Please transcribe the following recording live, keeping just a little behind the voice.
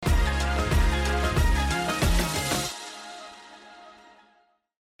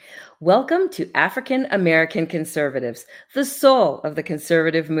Welcome to African American Conservatives, the soul of the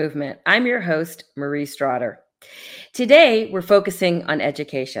conservative movement. I'm your host, Marie Strader. Today, we're focusing on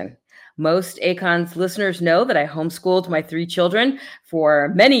education. Most AACONS listeners know that I homeschooled my 3 children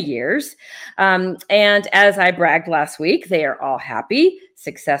for many years. And as I bragged last week, they are all happy,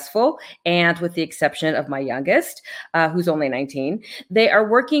 successful, and with the exception of my youngest, who's only 19, they are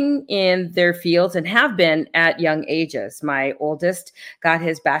working in their fields and have been at young ages. My oldest got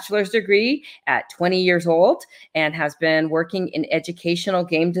his bachelor's degree at 20 years old and has been working in educational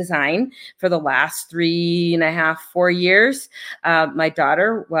game design for the last 3.5, 4 years. My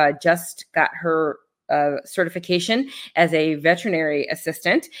daughter just got her certification as a veterinary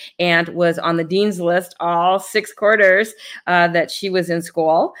assistant and was on the dean's list all 6 quarters that she was in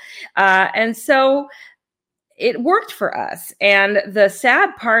school. And so it worked for us. And the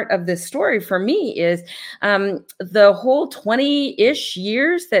sad part of this story for me is the whole 20-ish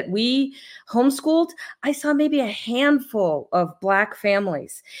years that we homeschooled, I saw maybe a handful of Black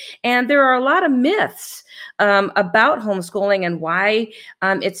families. And there are a lot of myths about homeschooling and why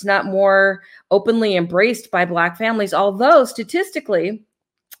it's not more openly embraced by Black families, although statistically,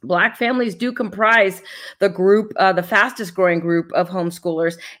 Black families do comprise the group, the fastest growing group of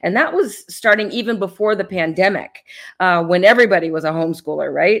homeschoolers. And that was starting even before the pandemic, when everybody was a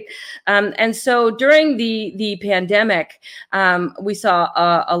homeschooler, right? And so during the pandemic, we saw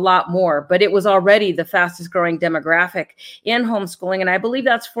a lot more, but it was already the fastest growing demographic in homeschooling. And I believe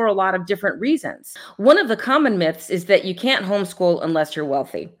that's for a lot of different reasons. One of the common myths is that you can't homeschool unless you're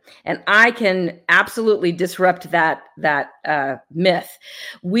wealthy. And I can absolutely disrupt that myth.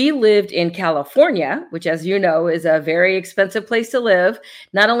 We lived in California, which, as you know, is a very expensive place to live.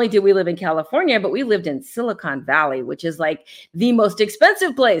 Not only did we live in California, but we lived in Silicon Valley, which is like the most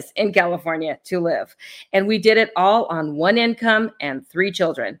expensive place in California to live. And we did it all on 1 income and 3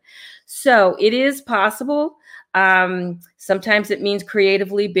 children. So it is possible. Sometimes it means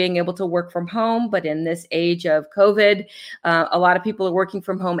creatively being able to work from home, but in this age of COVID, a lot of people are working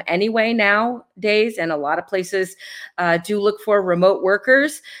from home anyway nowadays, and a lot of places do look for remote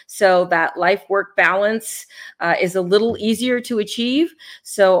workers. So that life-work balance is a little easier to achieve.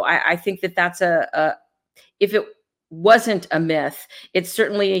 So I think that that's if it wasn't a myth, it's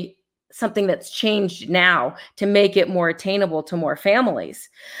certainly something that's changed now to make it more attainable to more families.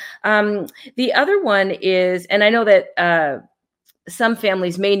 The other one is, and I know that some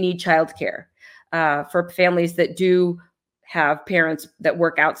families may need childcare for families that do have parents that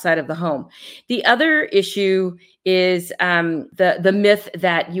work outside of the home. The other issue is the myth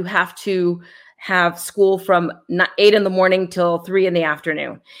that you have to have school from 8 in the morning till 3 in the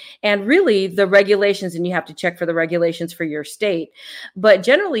afternoon. And really the regulations, and you have to check for the regulations for your state. But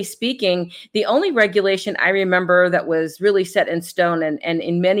generally speaking, the only regulation I remember that was really set in stone and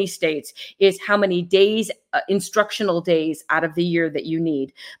in many states is how many days, instructional days out of the year that you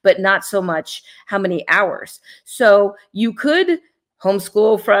need, but not so much how many hours. So you could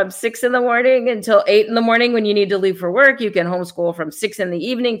homeschool from 6 in the morning until 8 in the morning when you need to leave for work. You can homeschool from 6 in the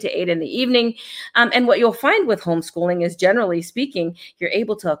evening to 8 in the evening. And what you'll find with homeschooling is, generally speaking, you're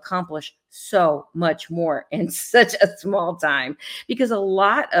able to accomplish so much more in such a small time, because a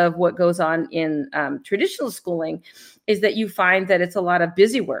lot of what goes on in traditional schooling is that you find that it's a lot of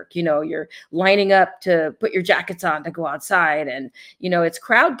busy work. You know, you're lining up to put your jackets on to go outside, and, you know, it's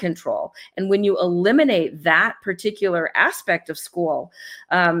crowd control. And when you eliminate that particular aspect of school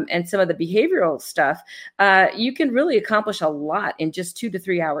and some of the behavioral stuff, you can really accomplish a lot in just 2 to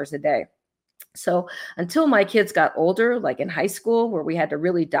 3 hours a day. So until my kids got older, like in high school, where we had to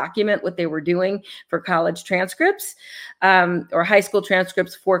really document what they were doing for college transcripts, or high school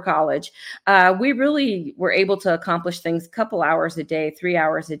transcripts for college, we really were able to accomplish things a couple hours a day, 3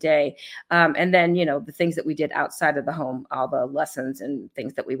 hours a day. And then, you know, the things that we did outside of the home, all the lessons and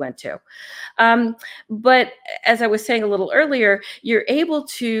things that we went to. But as I was saying a little earlier, you're able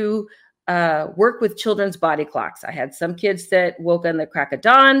to work with children's body clocks. I had some kids that woke on the crack of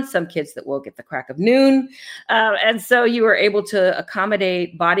dawn, some kids that woke at the crack of noon. And so you were able to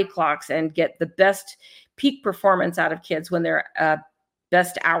accommodate body clocks and get the best peak performance out of kids when their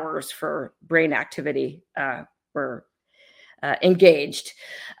best hours for brain activity were engaged.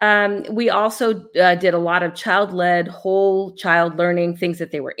 We also did a lot of child-led, whole child learning, things that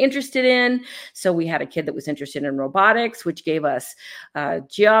they were interested in. So we had a kid that was interested in robotics, which gave us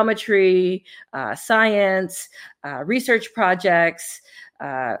geometry, science, research projects.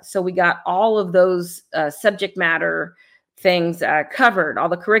 So we got all of those subject matter things covered, all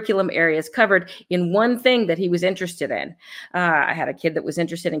the curriculum areas covered in one thing that he was interested in. I had a kid that was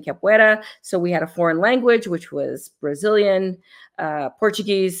interested in capoeira, so we had a foreign language, which was Brazilian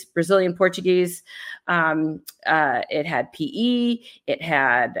Portuguese. It had PE, it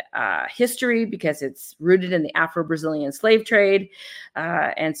had history because it's rooted in the Afro-Brazilian slave trade.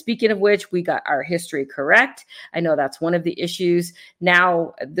 And speaking of which, we got our history correct. I know that's one of the issues.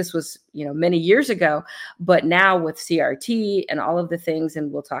 Now, this was, many years ago, but now with CRT and all of the things,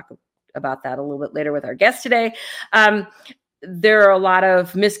 and we'll talk about that a little bit later with our guest today. There are a lot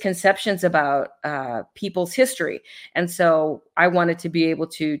of misconceptions about people's history. And so I wanted to be able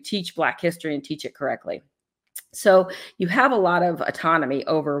to teach Black history and teach it correctly. So you have a lot of autonomy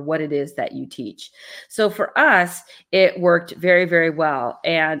over what it is that you teach. So for us, it worked very, very well.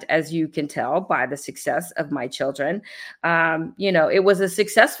 And as you can tell by the success of my children, it was a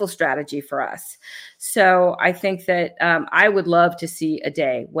successful strategy for us. So I think that I would love to see a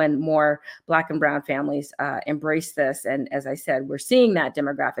day when more Black and brown families embrace this. And as I said, we're seeing that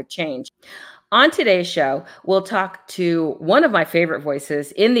demographic change. On today's show, we'll talk to one of my favorite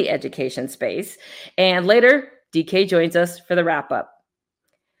voices in the education space. And later, DK joins us for the wrap up.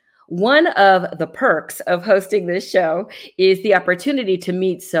 One of the perks of hosting this show is the opportunity to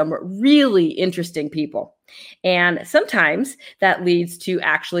meet some really interesting people. And sometimes that leads to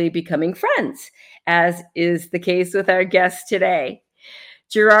actually becoming friends, as is the case with our guest today.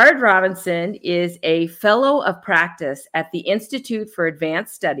 Gerard Robinson is a fellow of practice at the Institute for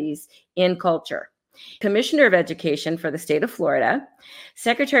Advanced Studies in Culture, Commissioner of Education for the state of Florida,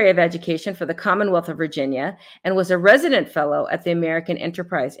 Secretary of Education for the Commonwealth of Virginia, and was a resident fellow at the American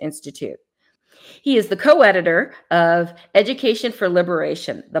Enterprise Institute. He is the co-editor of Education for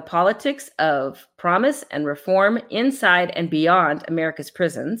Liberation, The Politics of Promise and Reform Inside and Beyond America's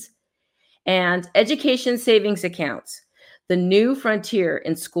Prisons, and Education Savings Accounts, The New Frontier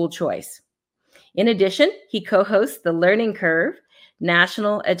in School Choice. In addition, he co-hosts The Learning Curve, the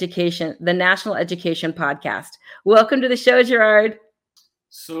National Education Podcast. Welcome to the show, Gerard.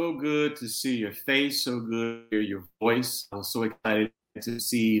 So good to see your face, so good to hear your voice. I was so excited to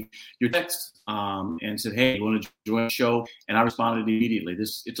see your text and said, hey, you want to join the show? And I responded immediately.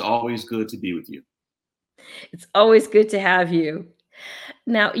 It's always good to be with you. It's always good to have you.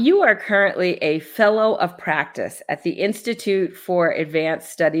 Now, you are currently a fellow of practice at the Institute for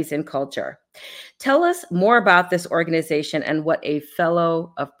Advanced Studies in Culture. Tell us more about this organization and what a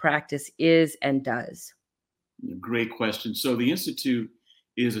fellow of practice is and does. Great question. So the Institute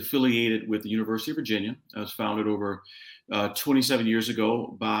is affiliated with the University of Virginia. It was founded over 27 years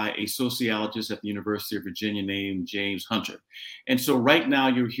ago by a sociologist at the University of Virginia named James Hunter. And so right now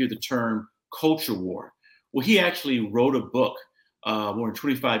you hear the term culture war. Well, he actually wrote a book more than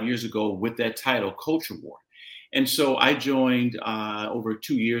 25 years ago with that title, Culture War. And so I joined over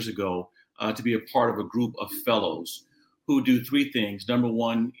 2 years ago to be a part of a group of fellows who do three things. Number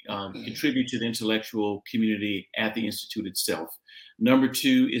one, contribute to the intellectual community at the Institute itself. Number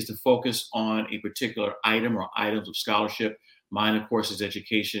two is to focus on a particular item or items of scholarship. Mine, of course, is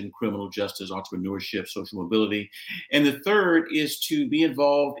education, criminal justice, entrepreneurship, social mobility. And the third is to be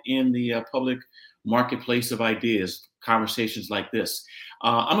involved in the public marketplace of ideas, conversations like this.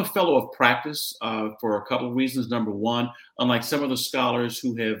 I'm a fellow of practice for a couple of reasons. Number one, unlike some of the scholars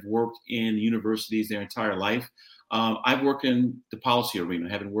who have worked in universities their entire life, I've worked in the policy arena,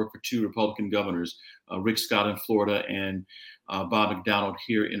 having worked for two Republican governors, Rick Scott in Florida and Bob McDonald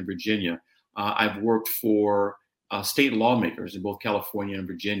here in Virginia. I've worked for state lawmakers in both California and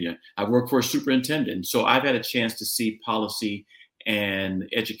Virginia. I've worked for a superintendent. So I've had a chance to see policy and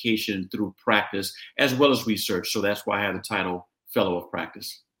education through practice as well as research. So that's why I have the title Fellow of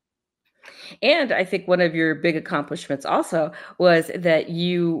Practice. And I think one of your big accomplishments also was that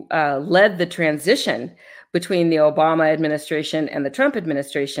you led the transition between the Obama administration and the Trump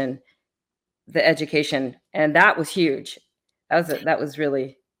administration, the education, and that was huge. That was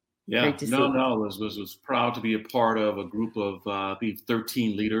really great to see. I was proud to be a part of a group of I believe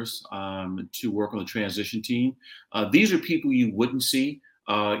 13 leaders to work on the transition team. These are people you wouldn't see.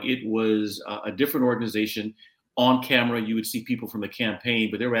 It was a different organization. On camera, you would see people from the campaign,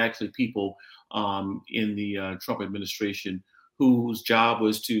 but there were actually people in the Trump administration whose job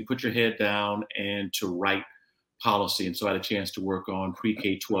was to put your head down and to write policy. And so I had a chance to work on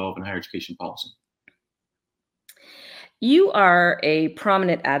pre-K-12 and higher education policy. You are a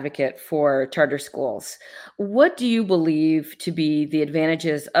prominent advocate for charter schools. What do you believe to be the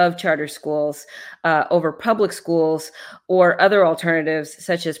advantages of charter schools over public schools or other alternatives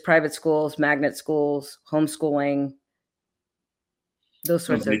such as private schools, magnet schools, homeschooling, those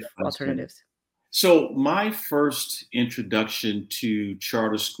sorts of alternatives? So my first introduction to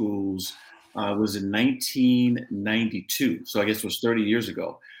charter schools was in 1992. So I guess it was 30 years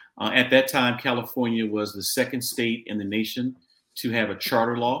ago. At that time, California was the second state in the nation to have a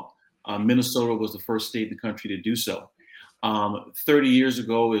charter law. Minnesota was the first state in the country to do so. 30 years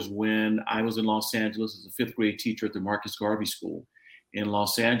ago is when I was in Los Angeles as a fifth grade teacher at the Marcus Garvey School in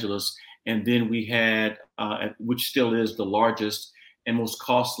Los Angeles. And then we had, which still is the largest and most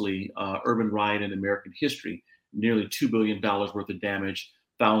costly urban riot in American history, nearly $2 billion worth of damage,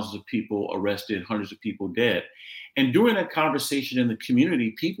 thousands of people arrested, hundreds of people dead. And during that conversation in the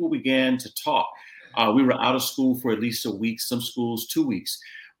community, people began to talk. We were out of school for at least a week, some schools 2 weeks.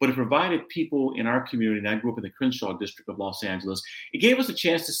 But it provided people in our community, and I grew up in the Crenshaw district of Los Angeles, it gave us a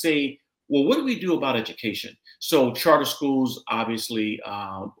chance to say, well, what do we do about education? So charter schools, obviously,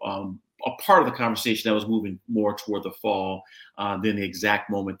 a part of the conversation that was moving more toward the fall than the exact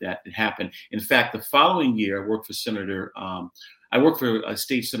moment that it happened. In fact, the following year, I worked for a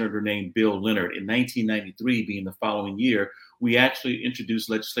state senator named Bill Leonard. In 1993, being the following year, we actually introduced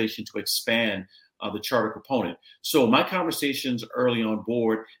legislation to expand the charter component. So my conversations early on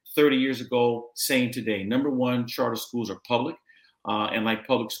board, 30 years ago, same today. Number one, charter schools are public. And like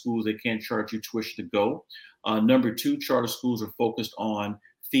public schools, they can't charge you tuition to go. Number two, charter schools are focused on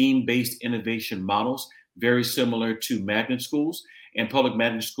theme-based innovation models, very similar to magnet schools. And public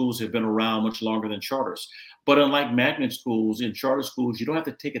magnet schools have been around much longer than charters. But unlike magnet schools, in charter schools, you don't have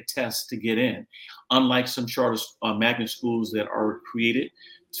to take a test to get in. Unlike some charter magnet schools that are created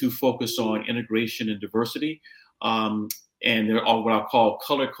to focus on integration and diversity, and they're all what I call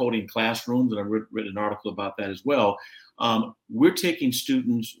color coding classrooms, and I've written an article about that as well. We're taking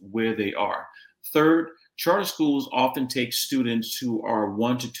students where they are. Third, charter schools often take students who are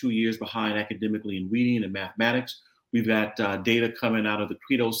 1 to 2 years behind academically in reading and mathematics. We've got data coming out of the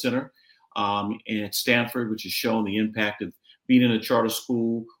Credo Center at Stanford, which has shown the impact of being in a charter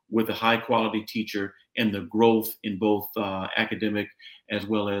school with a high quality teacher and the growth in both academic as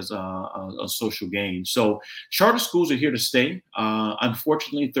well as a social gain. So charter schools are here to stay.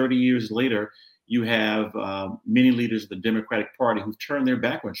 Unfortunately, 30 years later, you have many leaders of the Democratic Party who've turned their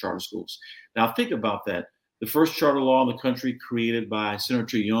back on charter schools. Now think about that. The first charter law in the country created by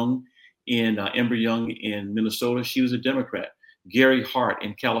Senator Young Ember Young in Minnesota, she was a Democrat. Gary Hart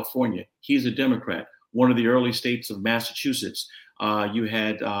in California, he's a Democrat. One of the early states of Massachusetts, you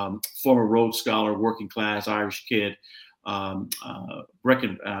had former Rhodes Scholar, working class Irish kid,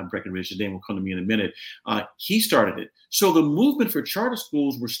 Breckenridge, his name will come to me in a minute. He started it. So the movement for charter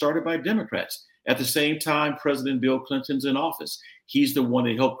schools were started by Democrats. At the same time, President Bill Clinton's in office. He's the one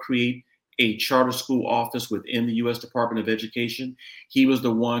that helped create a charter school office within the U.S. Department of Education. He was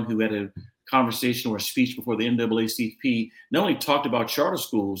the one who had a conversation or a speech before the NAACP, not only talked about charter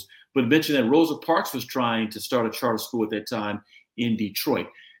schools, but mentioned that Rosa Parks was trying to start a charter school at that time in Detroit.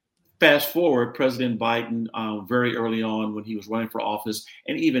 Fast forward, President Biden, very early on when he was running for office,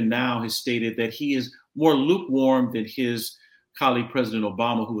 and even now has stated that he is more lukewarm than his colleague, President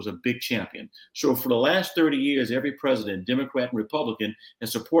Obama, who was a big champion. So for the last 30 years, every president, Democrat and Republican,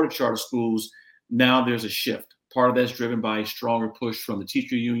 has supported charter schools. Now there's a shift. Part of that's driven by a stronger push from the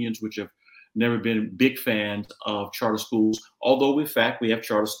teacher unions, which have never been big fans of charter schools, although in fact we have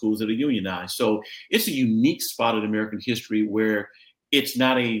charter schools that are unionized. So it's a unique spot in American history where it's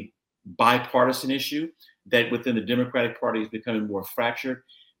not a bipartisan issue, that within the Democratic Party is becoming more fractured.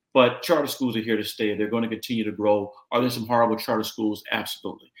 But charter schools are here to stay. They're going to continue to grow. Are there some horrible charter schools?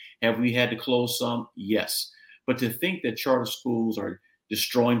 Absolutely. Have we had to close some? Yes. But to think that charter schools are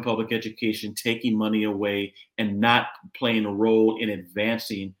destroying public education, taking money away, and not playing a role in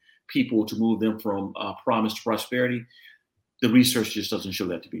advancing people to move them from promise to prosperity, the research just doesn't show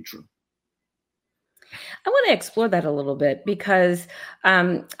that to be true. I want to explore that a little bit because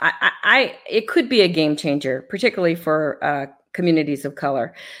it could be a game changer, particularly for communities of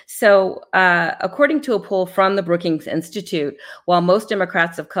color. So according to a poll from the Brookings Institute, while most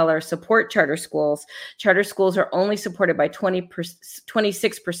Democrats of color support charter schools are only supported by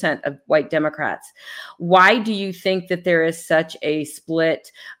 26% of white Democrats. Why do you think that there is such a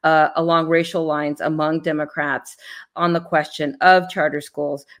split along racial lines among Democrats on the question of charter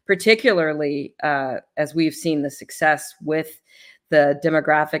schools, particularly as we've seen the success with the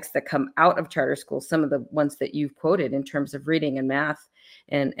demographics that come out of charter schools, some of the ones that you've quoted in terms of reading and math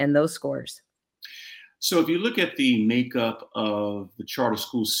and those scores? So if you look at the makeup of the charter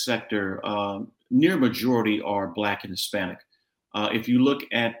school sector, near majority are Black and Hispanic. If you look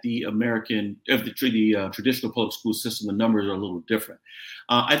at the traditional public school system, the numbers are a little different.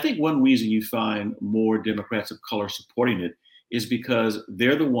 I think one reason you find more Democrats of color supporting it is because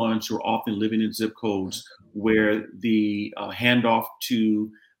they're the ones who are often living in zip codes where the handoff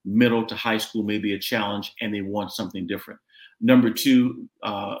to middle to high school may be a challenge and they want something different. Number two,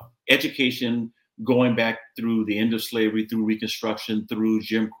 education going back through the end of slavery, through Reconstruction, through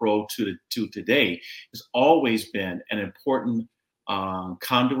Jim Crow to today has always been an important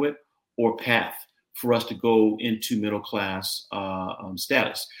conduit or path for us to go into middle class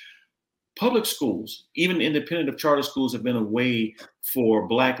status. Public schools, even independent of charter schools, have been a way for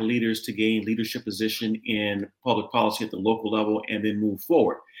Black leaders to gain leadership position in public policy at the local level and then move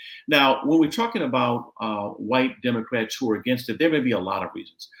forward. Now, when we're talking about white Democrats who are against it, there may be a lot of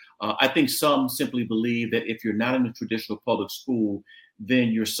reasons. I think some simply believe that if you're not in a traditional public school,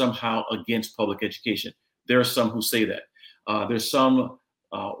 then you're somehow against public education. There are some who say that. There's some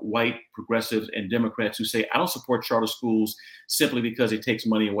white progressives and Democrats who say, I don't support charter schools simply because it takes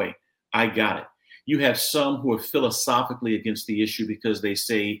money away. I got it. You have some who are philosophically against the issue because they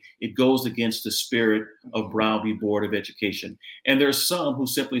say it goes against the spirit of Brown v. Board of Education. And there's some who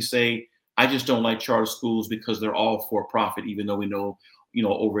simply say, I just don't like charter schools because they're all for profit, even though we know,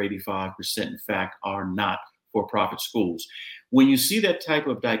 over 85% in fact are not for-profit schools. When you see that type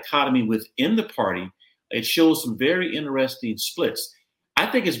of dichotomy within the party, it shows some very interesting splits. I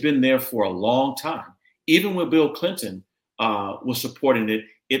think it's been there for a long time. Even when Bill Clinton was supporting it,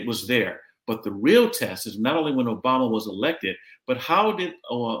 it was there. But the real test is not only when Obama was elected, but how did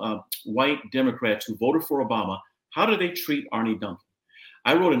white Democrats who voted for Obama, how did they treat Arne Duncan?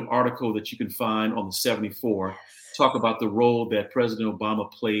 I wrote an article that you can find on the 74, talk about the role that President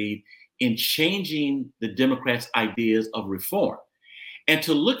Obama played in changing the Democrats' ideas of reform. And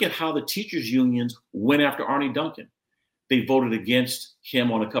to look at how the teachers' unions went after Arne Duncan. They voted against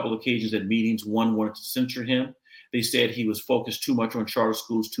him on a couple of occasions at meetings. One wanted to censure him. They said he was focused too much on charter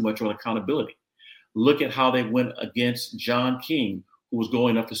schools, too much on accountability. Look at how they went against John King, who was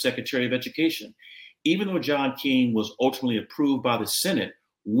going up for Secretary of Education. Even though John King was ultimately approved by the Senate,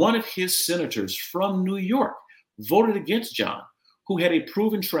 one of his senators from New York voted against John, who had a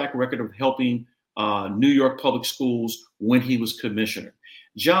proven track record of helping New York public schools when he was commissioner.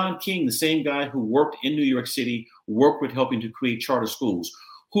 John King, the same guy who worked in New York City, worked with helping to create charter schools,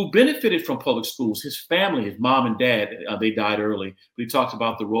 who benefited from public schools. His family, his mom and dad, they died early. But he talked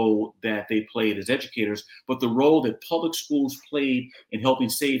about the role that they played as educators, but the role that public schools played in helping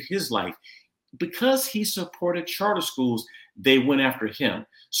save his life. Because he supported charter schools, they went after him.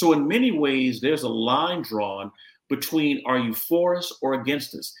 So in many ways, there's a line drawn between are you for us or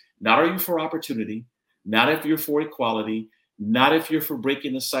against us? Not are you for opportunity, not if you're for equality, not if you're for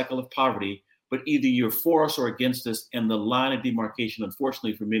breaking the cycle of poverty, but either you're for us or against us. And the line of demarcation,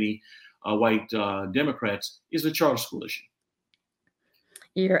 unfortunately, for many white Democrats is the charter school issue.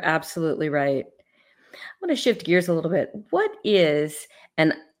 You're absolutely right. I want to shift gears a little bit. What is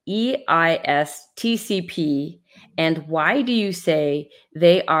an EISTCP, and why do you say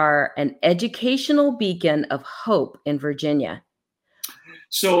they are an educational beacon of hope in Virginia?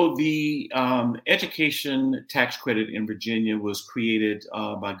 So the education tax credit in Virginia was created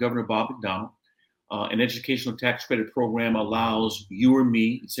by Governor Bob McDonnell. An educational tax credit program allows you or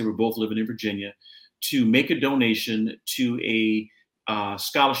me, say we're both living in Virginia, to make a donation to a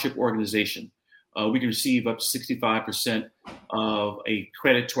scholarship organization. We can receive up to 65% of a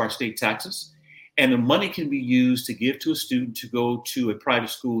credit to our state taxes. And the money can be used to give to a student to go to a private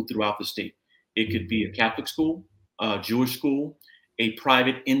school throughout the state. It could be a Catholic school, a Jewish school, a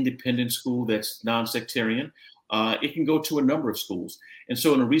private independent school that's non-sectarian. It can go to a number of schools. And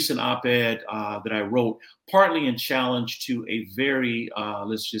so in a recent op-ed that I wrote, partly in challenge to a very,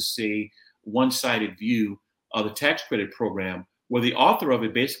 let's just say, one-sided view of the tax credit program, where the author of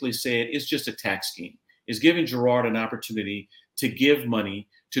it basically said it's just a tax scheme. It's giving Gerard an opportunity to give money,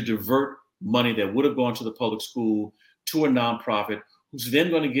 to divert money that would have gone to the public school to a nonprofit, who's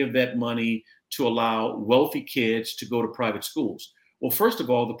then going to give that money to allow wealthy kids to go to private schools. Well, first of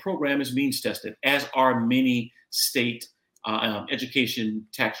all, the program is means tested, as are many state education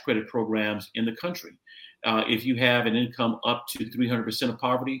tax credit programs in the country. If you have an income up to 300% of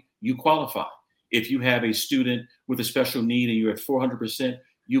poverty, you qualify. If you have a student with a special need and you're at 400%,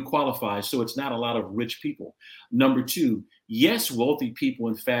 you qualify. So it's not a lot of rich people. Number two, yes, wealthy people,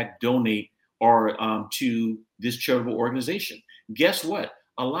 in fact, donate to this charitable organization. Guess what?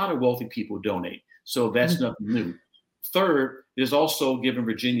 A lot of wealthy people donate. So that's nothing new. Third, there's also, given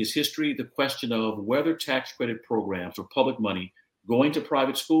Virginia's history, the question of whether tax credit programs or public money going to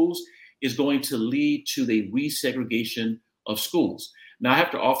private schools is going to lead to the resegregation of schools. Now, I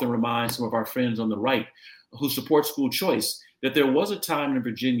have to often remind some of our friends on the right who support school choice that there was a time in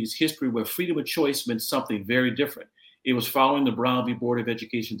Virginia's history where freedom of choice meant something very different. It was following the Brown v. Board of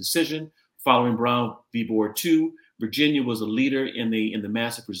Education decision, following Brown v. Board 2. Virginia was a leader in the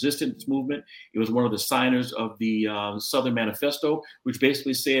massive resistance movement. It was one of the signers of the Southern Manifesto, which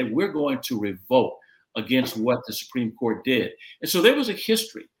basically said, we're going to revolt against what the Supreme Court did. And so there was a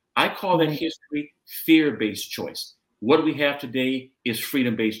history. I call that history fear-based choice. What we have today is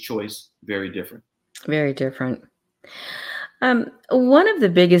freedom-based choice, very different. Very different. One of the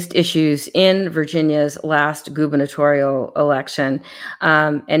biggest issues in Virginia's last gubernatorial election,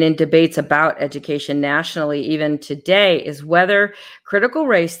 and in debates about education nationally, even today, is whether critical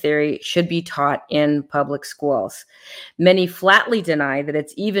race theory should be taught in public schools. Many flatly deny that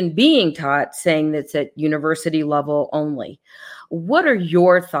it's even being taught, saying that it's at university level only. What are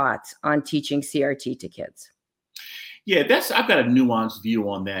your thoughts on teaching CRT to kids? Yeah, I've got a nuanced view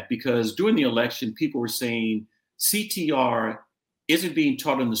on that, because during the election, people were saying CTR isn't being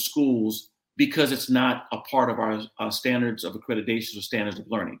taught in the schools because it's not a part of our standards of accreditation or standards of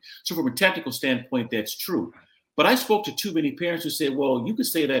learning. So from a technical standpoint, that's true. But I spoke to too many parents who said, well, you can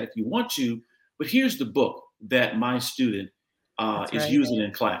say that if you want to, but here's the book that my student is using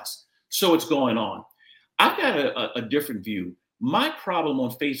in class. So it's going on. I've got a different view. My problem on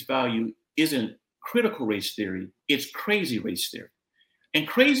face value isn't critical race theory, it's crazy race theory. And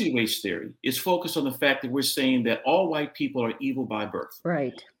crazy race theory is focused on the fact that we're saying that all white people are evil by birth.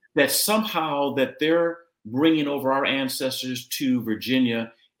 Right. That somehow that they're bringing over our ancestors to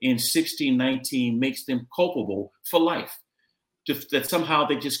Virginia in 1619 makes them culpable for life. That somehow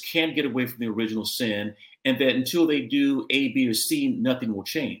they just can't get away from the original sin, and that until they do A, B, or C, nothing will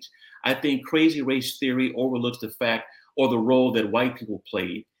change. I think crazy race theory overlooks the fact or the role that white people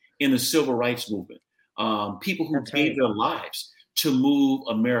played in the civil rights movement. People who gave their lives to move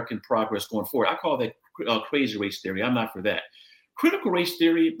American progress going forward. I call that crazy race theory. I'm not for that. Critical race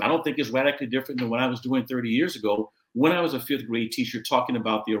theory, I don't think is radically different than what I was doing 30 years ago when I was a fifth grade teacher talking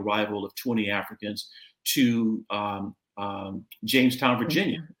about the arrival of 20 Africans to Jamestown,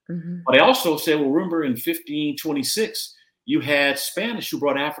 Virginia. Mm-hmm. But I also said, well, remember in 1526, you had Spanish who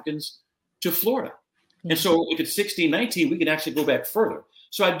brought Africans to Florida. Yeah. And so if it's 1619, we can actually go back further.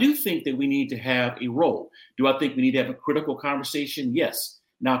 So I do think that we need to have a role. Do I think we need to have a critical conversation? Yes.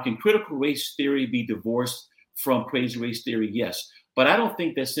 Now, can critical race theory be divorced from crazy race theory? Yes. But I don't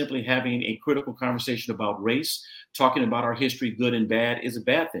think that simply having a critical conversation about race, talking about our history, good and bad, is a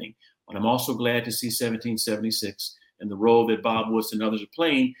bad thing. But I'm also glad to see 1776 and the role that Bob Woods and others are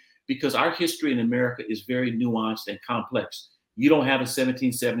playing, because our history in America is very nuanced and complex. You don't have a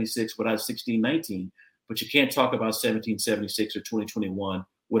 1776 without 1619. But you can't talk about 1776 or 2021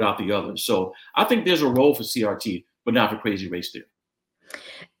 without the others. So I think there's a role for CRT, but not for crazy race theory.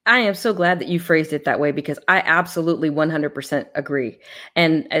 I am so glad that you phrased it that way, because I absolutely 100% agree.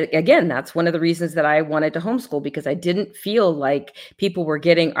 And again, that's one of the reasons that I wanted to homeschool, because I didn't feel like people were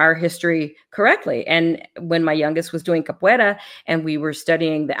getting our history correctly. And when my youngest was doing capoeira and we were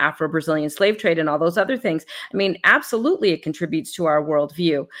studying the Afro-Brazilian slave trade and all those other things, I mean, absolutely it contributes to our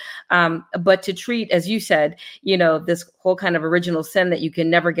worldview. But to treat, as you said, this whole kind of original sin that you can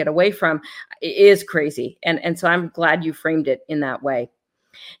never get away from is crazy. And so I'm glad you framed it in that way.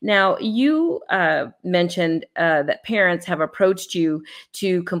 Now, you mentioned that parents have approached you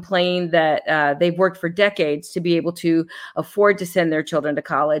to complain that they've worked for decades to be able to afford to send their children to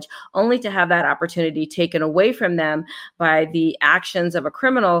college, only to have that opportunity taken away from them by the actions of a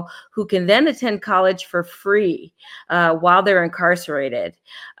criminal who can then attend college for free while they're incarcerated.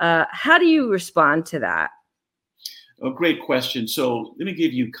 How do you respond to that? A great question. So let me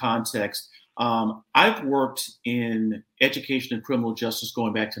give you context. I've worked in education and criminal justice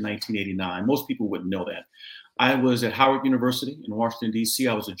going back to 1989. Most people wouldn't know that. I was at Howard University in Washington, D.C.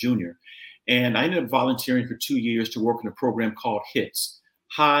 I was a junior, and I ended up volunteering for 2 years to work in a program called HITS,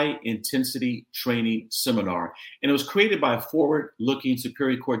 High Intensity Training Seminar. And it was created by a forward-looking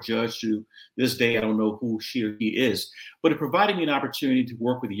Superior Court judge. To this day, I don't know who she or he is, but it provided me an opportunity to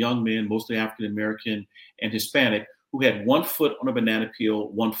work with young men, mostly African-American and Hispanic, who had 1 foot on a banana peel,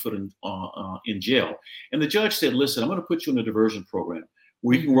 1 foot in jail. And the judge said, listen, I'm going to put you in a diversion program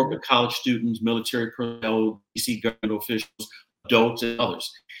where you can work with college students, military personnel, DC government officials, adults, and others,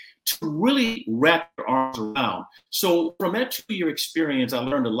 to really wrap your arms around. So from that 2-year experience, I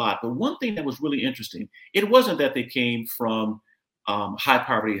learned a lot. But one thing that was really interesting, it wasn't that they came from high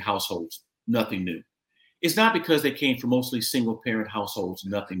poverty households, nothing new. It's not because they came from mostly single parent households,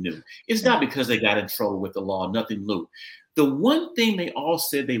 nothing new. It's not because they got in trouble with the law, nothing new. The one thing they all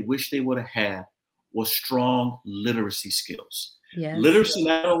said they wish they would have had was strong literacy skills. Yes. Literacy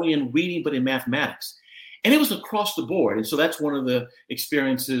not only in reading, but in mathematics. And it was across the board. And so that's one of the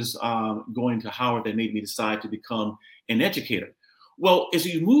experiences going to Howard that made me decide to become an educator. Well, as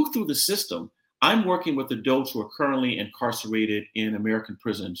you move through the system, I'm working with adults who are currently incarcerated in American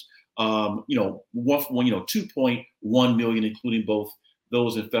prisons. 2.1 million, including both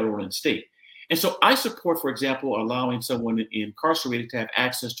those in federal and state. And so I support, for example, allowing someone incarcerated to have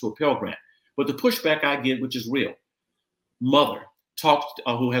access to a Pell Grant. But the pushback I get, which is real, mother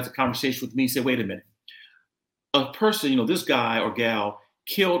who has a conversation with me, said, wait a minute, a person, this guy or gal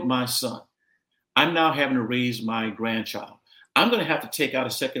killed my son. I'm now having to raise my grandchild. I'm going to have to take out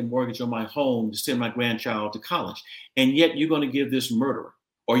a second mortgage on my home to send my grandchild to college. And yet you're going to give this murderer,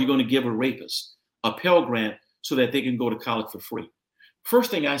 or you're going to give a rapist a Pell Grant so that they can go to college for free.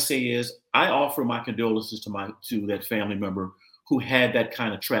 First thing I say is I offer my condolences to that family member who had that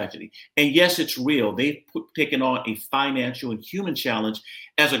kind of tragedy. And yes, it's real. They've taken on a financial and human challenge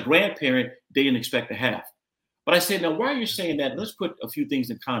as a grandparent they didn't expect to have. But I said, now, why are you saying that? Let's put a few things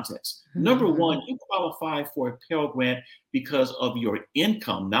in context. Mm-hmm. Number one, you qualify for a Pell Grant because of your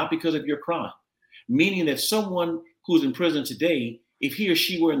income, not because of your crime. Meaning that someone who's in prison today, if he or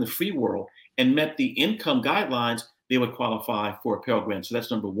she were in the free world and met the income guidelines, they would qualify for a Pell Grant. So that's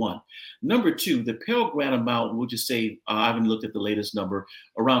number one. Number two, the Pell Grant amount, we'll just say, I haven't looked at the latest number,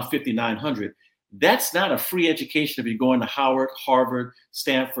 around $5,900. That's not a free education if you're going to Howard, Harvard,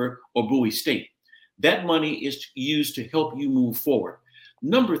 Stanford, or Bowie State. That money is used to help you move forward.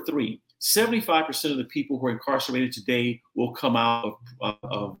 Number three, 75% of the people who are incarcerated today will come out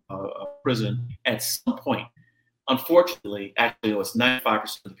of prison at some point. Unfortunately, actually, it's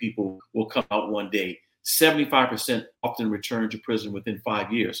 95% of the people will come out one day. 75% often return to prison within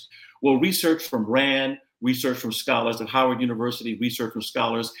 5 years. Well, research from RAND, research from scholars at Howard University, research from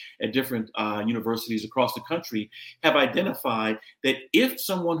scholars at different universities across the country have identified that if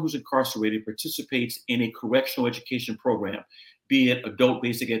someone who's incarcerated participates in a correctional education program, be it adult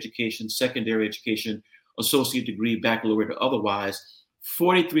basic education, secondary education, associate degree, baccalaureate, or otherwise,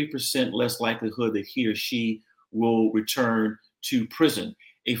 43% less likelihood that he or she will return to prison.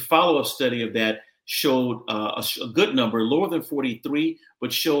 A follow-up study of that showed a good number, lower than 43,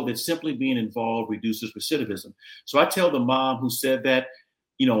 but showed that simply being involved reduces recidivism. So I tell the mom who said that,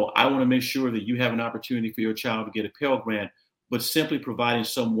 I want to make sure that you have an opportunity for your child to get a Pell Grant, but simply providing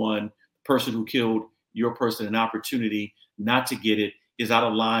person who killed your person, an opportunity not to get it is out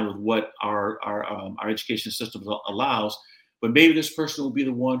of line with what our education system allows. But maybe this person will be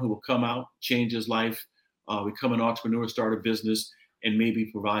the one who will come out, change his life, become an entrepreneur, start a business, and maybe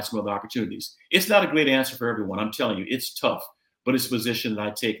provide some other opportunities. It's not a great answer for everyone. I'm telling you, it's tough, but it's a position that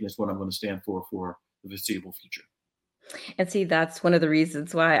I take, and it's what I'm going to stand for the foreseeable future. And see, that's one of the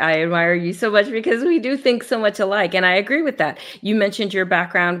reasons why I admire you so much, because we do think so much alike. And I agree with that. You mentioned your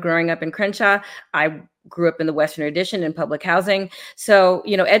background growing up in Crenshaw. I grew up in the Western Addition in public housing. So,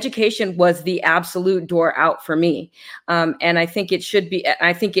 education was the absolute door out for me. And I think it should be,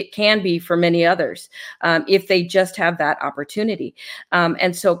 I think it can be for many others if they just have that opportunity.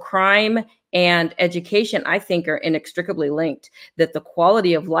 And so crime and education, I think, are inextricably linked, that the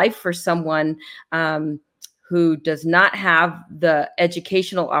quality of life for someone who does not have the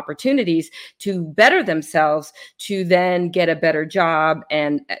educational opportunities to better themselves, to then get a better job.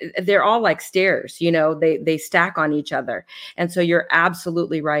 And they're all like stairs, they stack on each other. And so you're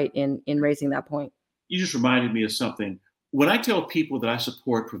absolutely right in raising that point. You just reminded me of something. When I tell people that I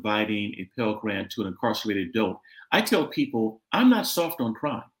support providing a Pell Grant to an incarcerated adult, I tell people I'm not soft on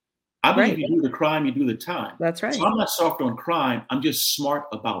crime. I believe You do the crime, you do the time. That's right. So I'm not soft on crime. I'm just smart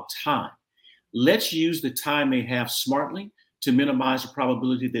about time. Let's use the time they have smartly to minimize the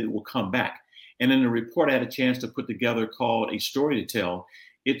probability that it will come back. And in the report I had a chance to put together called A Story to Tell,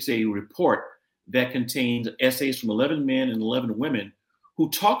 it's a report that contains essays from 11 men and 11 women who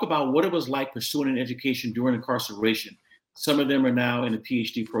talk about what it was like pursuing an education during incarceration. Some of them are now in a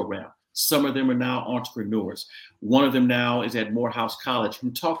PhD program. Some of them are now entrepreneurs. One of them now is at Morehouse College, who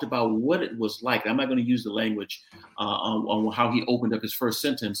talked about what it was like. I'm not going to use the language on how he opened up his first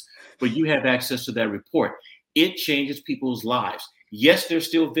sentence, but you have access to that report. It changes people's lives. Yes, they're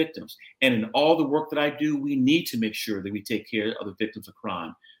still victims. And in all the work that I do, we need to make sure that we take care of the victims of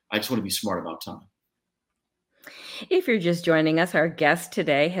crime. I just want to be smart about time. If you're just joining us, our guest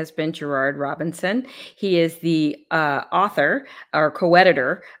today has been Gerard Robinson. He is the author or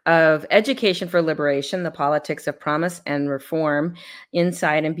co-editor of Education for Liberation, The Politics of Promise and Reform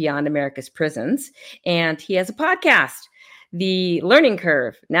Inside and Beyond America's Prisons. And he has a podcast, The Learning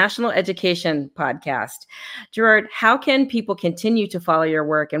Curve, National Education Podcast. Gerard, how can people continue to follow your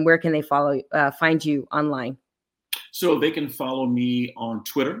work, and where can they find you online? So they can follow me on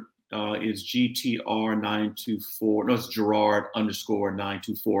Twitter is GTR924. No, it's Gerard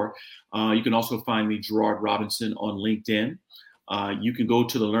 _924. You can also find me, Gerard Robinson, on LinkedIn. You can go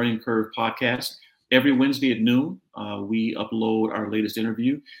to the Learning Curve podcast. Every Wednesday at noon, we upload our latest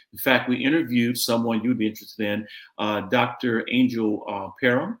interview. In fact, we interviewed someone you'd be interested in, Dr. Angel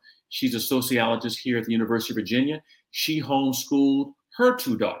Parham. She's a sociologist here at the University of Virginia. She homeschooled her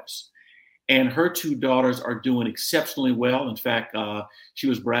two daughters. And her two daughters are doing exceptionally well. In fact, she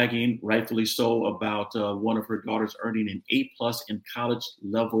was bragging, rightfully so, about one of her daughters earning an A+ in college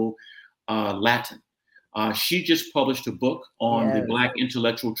level Latin. She just published a book on the Black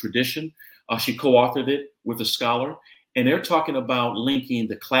intellectual tradition. She co-authored it with a scholar, and they're talking about linking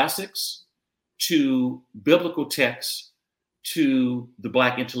the classics to biblical texts to the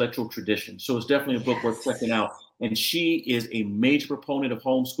Black intellectual tradition. So it's definitely a book worth checking out. And she is a major proponent of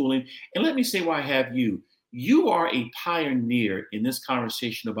homeschooling. And let me say why I have you. You are a pioneer in this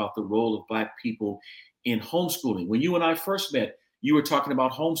conversation about the role of Black people in homeschooling. When you and I first met, you were talking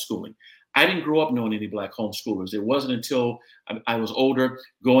about homeschooling. I didn't grow up knowing any Black homeschoolers. It wasn't until I was older,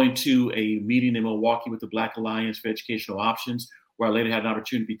 going to a meeting in Milwaukee with the Black Alliance for Educational Options, where I later had an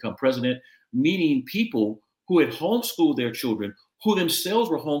opportunity to become president, meeting people who had homeschooled their children, who themselves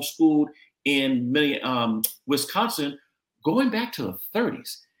were homeschooled in Wisconsin, going back to the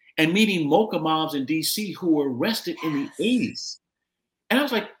 30s, and meeting mocha moms in DC who were arrested in the 80s. And I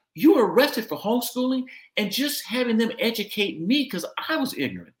was like, you were arrested for homeschooling, and just having them educate me because I was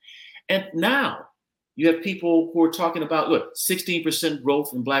ignorant. And now you have people who are talking about, look, 16%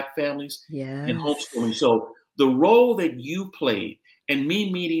 growth in Black families in homeschooling. So the role that you played and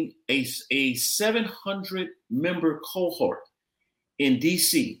me meeting a 700-member cohort in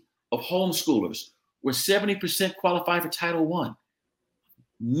DC of homeschoolers where 70% qualify for Title I,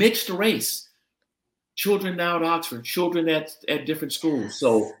 mixed race, children now at Oxford, children at different schools.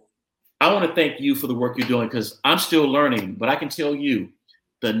 So I want to thank you for the work you're doing because I'm still learning, but I can tell you,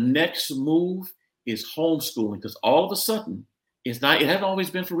 the next move is homeschooling because all of a sudden, it hasn't always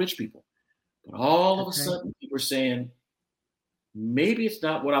been for rich people, but all of a sudden people are saying, maybe it's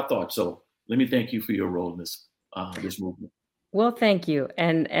not what I thought. So let me thank you for your role in this movement. Well, thank you.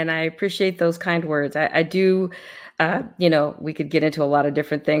 And I appreciate those kind words. I do, we could get into a lot of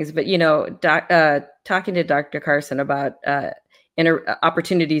different things, but, talking to Dr. Carson about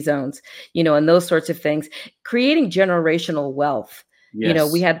opportunity zones, and those sorts of things, creating generational wealth.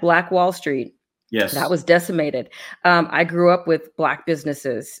 Yes. We had Black Wall Street. Yes. That was decimated. I grew up with Black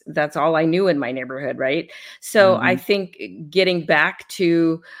businesses. That's all I knew in my neighborhood, right? So I think getting back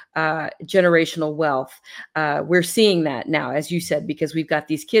to generational wealth, we're seeing that now, as you said, because we've got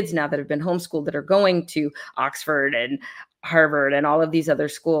these kids now that have been homeschooled that are going to Oxford and Harvard and all of these other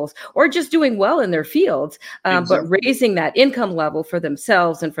schools, or just doing well in their fields, but raising that income level for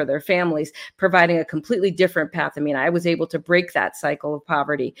themselves and for their families, providing a completely different path. I mean, I was able to break that cycle of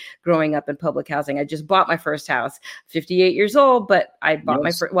poverty growing up in public housing. I just bought my first house, 58 years old, but I bought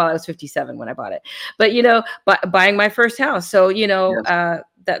my first, I was 57 when I bought it, but, buying my first house. So,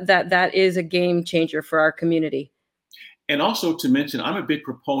 that is a game changer for our community. And also to mention, I'm a big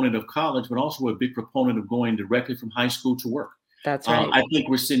proponent of college, but also a big proponent of going directly from high school to work. That's right. I think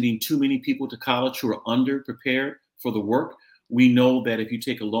we're sending too many people to college who are underprepared for the work. We know that if you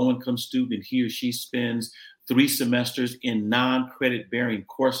take a low-income student and he or she spends 3 semesters in non-credit bearing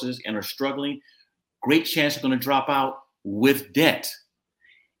courses and are struggling, great chance they're going to drop out with debt.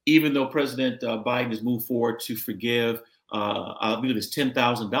 Even though President Biden has moved forward to forgive, I believe it's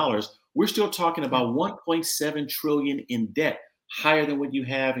 $10,000, we're still talking about $1.7 trillion in debt, higher than what you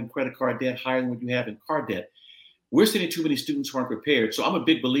have in credit card debt, higher than what you have in car debt. We're sending too many students who aren't prepared. So I'm a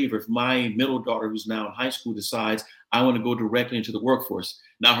big believer if my middle daughter, who's now in high school, decides I want to go directly into the workforce.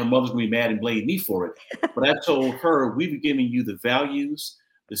 Now her mother's going to be mad and blame me for it. But I told her, we've been giving you the values,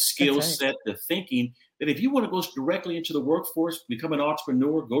 the skill set, the thinking, that if you want to go directly into the workforce, become an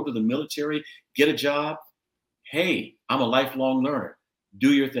entrepreneur, go to the military, get a job, hey, I'm a lifelong learner.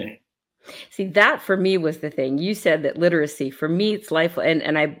 Do your thing. See, that for me was the thing. You said that literacy, for me, it's life.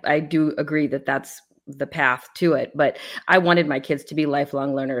 And I do agree that that's the path to it. But I wanted my kids to be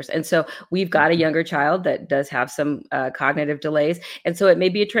lifelong learners. And so we've got a younger child that does have some cognitive delays. And so it may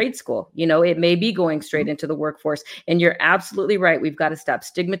be a trade school. It may be going straight into the workforce. And you're absolutely right. We've got to stop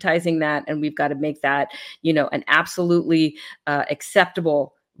stigmatizing that. And we've got to make that, an absolutely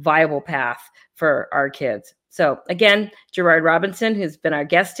acceptable, viable path for our kids. So again, Gerard Robinson, who's been our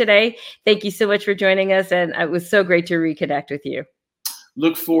guest today, thank you so much for joining us. And it was so great to reconnect with you.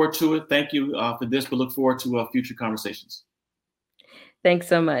 Look forward to it. Thank you for this, but look forward to future conversations. Thanks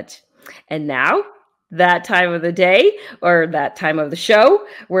so much. And now that time of the day or that time of the show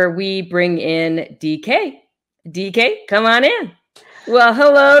where we bring in DK. DK, come on in. Well,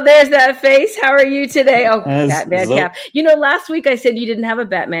 hello, there's that face. How are you today? Oh, Batman cap. Last week I said you didn't have a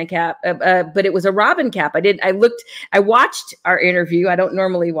Batman cap, but it was a Robin cap. I watched our interview. I don't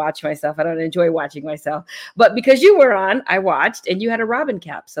normally watch myself. I don't enjoy watching myself. But because you were on, I watched and you had a Robin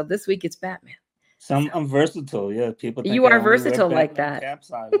cap. So this week it's Batman. So I'm versatile. Yeah, people think you are I only versatile wear like Batman that.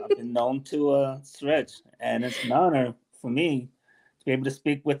 caps. I've been known to stretch, and it's an honor for me to be able to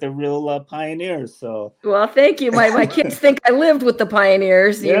speak with the real pioneers. So, well, thank you. My kids think I lived with the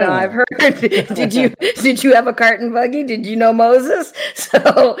pioneers. Yeah. I've heard. Did you have a cart and buggy? Did you know Moses?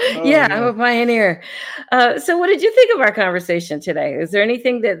 So yeah, I'm a pioneer. So what did you think of our conversation today? Is there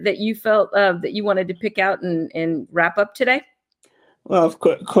anything that you felt that you wanted to pick out and wrap up today? Well, of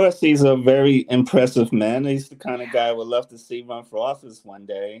course, he's a very impressive man. He's the kind of guy I would love to see run for office one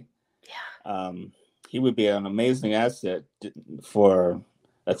day. Yeah. He would be an amazing asset for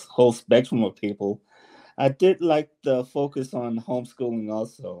a whole spectrum of people. I did like the focus on homeschooling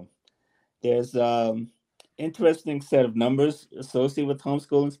also. There's interesting set of numbers associated with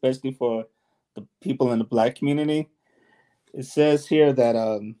homeschooling, especially for the people in the Black community. It says here that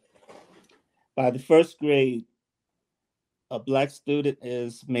by the first grade, a Black student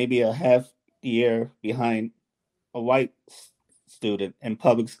is maybe a half year behind a white student in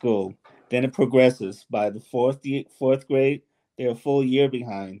public school. Then it progresses. By the fourth grade, they're a full year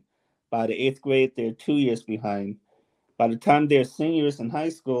behind. By the 8th grade, they're 2 years behind. By the time they're seniors in high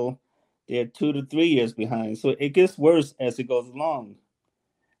school, they're 2 to 3 years behind. So it gets worse as it goes along.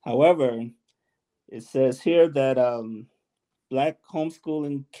 However, it says here that Black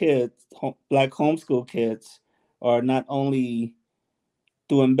homeschool kids are not only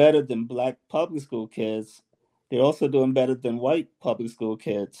doing better than Black public school kids, they're also doing better than white public school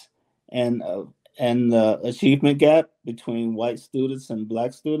kids. And the achievement gap between white students and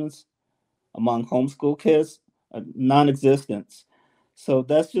Black students among homeschool kids, non-existent. So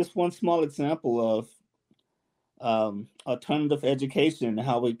that's just one small example of alternative education and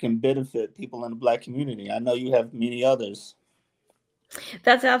how it can benefit people in the Black community. I know you have many others.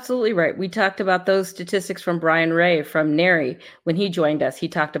 That's absolutely right. We talked about those statistics from Brian Ray from NARI when he joined us. He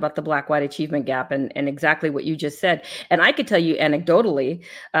talked about the Black-white achievement gap and exactly what you just said. And I could tell you anecdotally,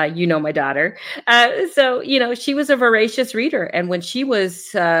 my daughter. So she was a voracious reader. And when she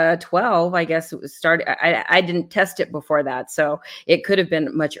was 12, I guess it was started. I didn't test it before that, so it could have been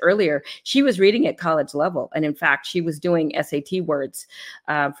much earlier. She was reading at college level. And in fact, she was doing SAT words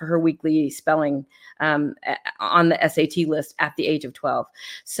for her weekly spelling on the SAT list at the age of 12.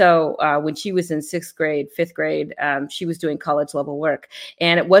 So when she was in 6th grade, 5th grade, she was doing college level work.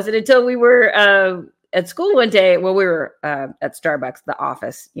 And it wasn't until we were at school one day, we were at Starbucks, the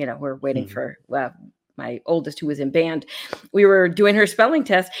office, we're waiting for my oldest who was in band. We were doing her spelling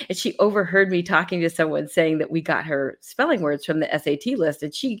test and she overheard me talking to someone saying that we got her spelling words from the SAT list.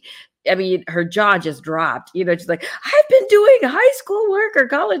 And her jaw just dropped, she's like, I've been doing high school work or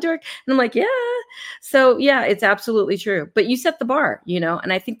college work. And I'm like, yeah. So yeah, it's absolutely true. But you set the bar,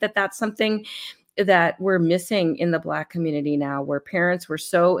 and I think that that's something that we're missing in the Black community now, where parents were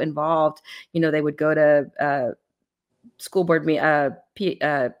so involved, they would go to school board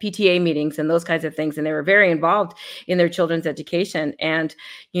PTA meetings and those kinds of things. And they were very involved in their children's education. And,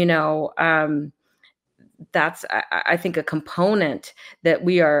 that's, I think, a component that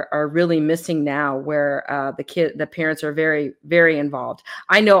we are really missing now, where the parents are very, very involved.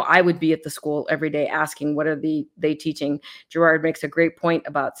 I know I would be at the school every day asking, what are they teaching? Gerard makes a great point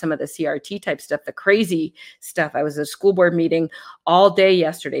about some of the CRT type stuff, the crazy stuff. I was at a school board meeting all day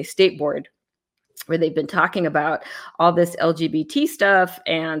yesterday, state board, where they've been talking about all this LGBT stuff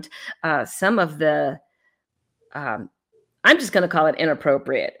and some of the I'm just going to call it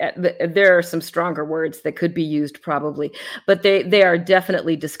inappropriate. There are some stronger words that could be used probably, but they are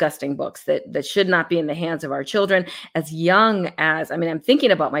definitely disgusting books that should not be in the hands of our children as young as, I'm thinking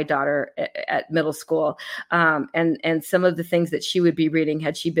about my daughter at middle school and some of the things that she would be reading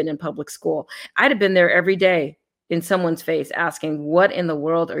had she been in public school. I'd have been there every day in someone's face asking, what in the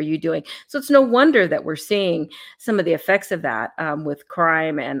world are you doing? So it's no wonder that we're seeing some of the effects of that with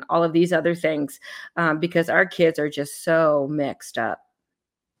crime and all of these other things because our kids are just so mixed up.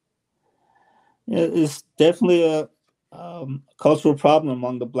 Yeah, it's definitely a cultural problem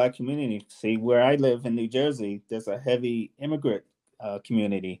among the Black community. See, where I live in New Jersey, there's a heavy immigrant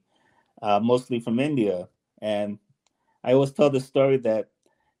community, mostly from India. And I always tell the story that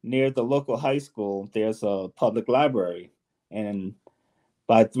near the local high school, there's a public library. And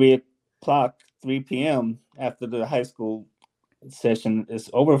by 3 p.m., after the high school session is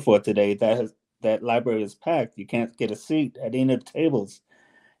over for today, that library is packed. You can't get a seat at any of the tables.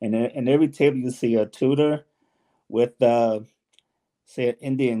 And every table you see a tutor with, say, an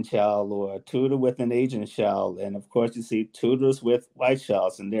Indian child, or a tutor with an Asian child. And of course, you see tutors with white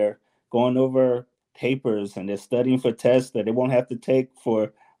childs, and they're going over papers and they're studying for tests that they won't have to take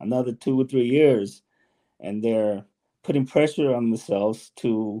for another 2 or 3 years. And they're putting pressure on themselves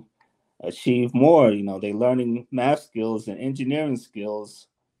to achieve more. They're learning math skills and engineering skills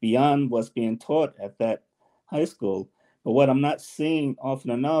beyond what's being taught at that high school. But what I'm not seeing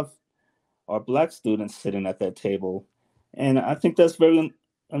often enough are Black students sitting at that table. And I think that's very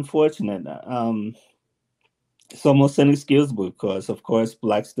unfortunate. It's almost inexcusable because, of course,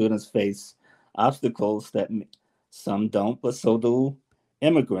 Black students face obstacles that some don't, but so do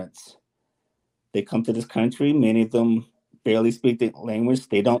immigrants. They come to this country, many of them barely speak the language.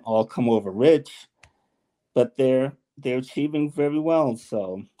 They don't all come over rich, but they're achieving very well.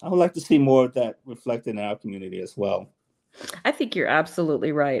 So I would like to see more of that reflected in our community as well. I think you're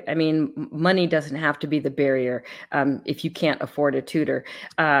absolutely right. I mean, money doesn't have to be the barrier if you can't afford a tutor.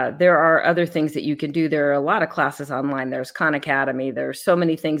 There are other things that you can do. There are a lot of classes online. There's Khan Academy. There's so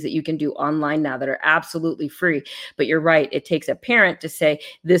many things that you can do online now that are absolutely free. But you're right. It takes a parent to say,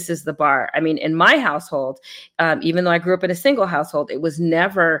 this is the bar. I mean, in my household, even though I grew up in a single household, it was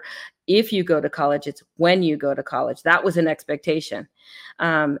never if you go to college, it's when you go to college. That was an expectation.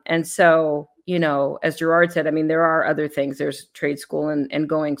 And so, as Gerard said, I mean, there are other things. There's trade school and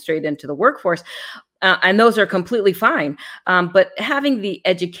going straight into the workforce. And those are completely fine. But having the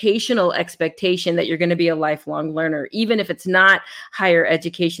educational expectation that you're going to be a lifelong learner, even if it's not higher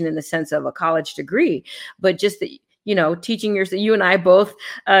education in the sense of a college degree, but just that, teaching you and I both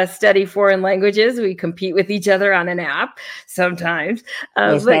study foreign languages. We compete with each other on an app sometimes.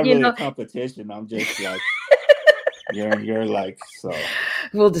 It's not really a competition. I'm just like, you're like, so.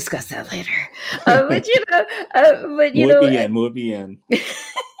 We'll discuss that later. Muy bien.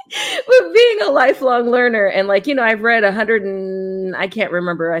 But being a lifelong learner, and I've read 100 and I can't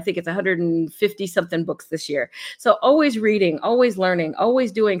remember, I think it's 150 something books this year. So always reading, always learning,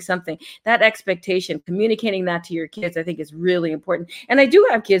 always doing something. That expectation, communicating that to your kids, I think is really important. And I do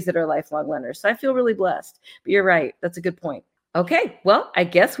have kids that are lifelong learners, so I feel really blessed. But you're right. That's a good point. Okay, well, I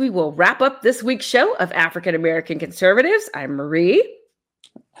guess we will wrap up this week's show of African American Conservatives. I'm Marie.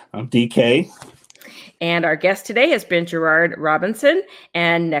 I'm DK. And our guest today has been Gerard Robinson.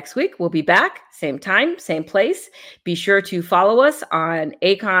 And next week we'll be back, same time, same place. Be sure to follow us on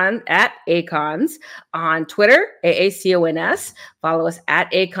at AACONS on Twitter, AACONS. Follow us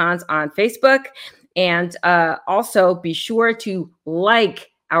at AACONS on Facebook. And also be sure to like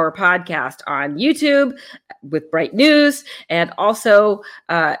our podcast on YouTube with Bright News, and also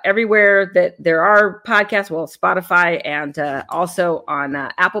everywhere that there are podcasts, well, Spotify, and also on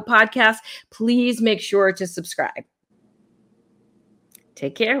Apple Podcasts. Please make sure to subscribe.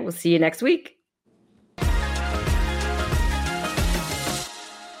 Take care. We'll see you next week.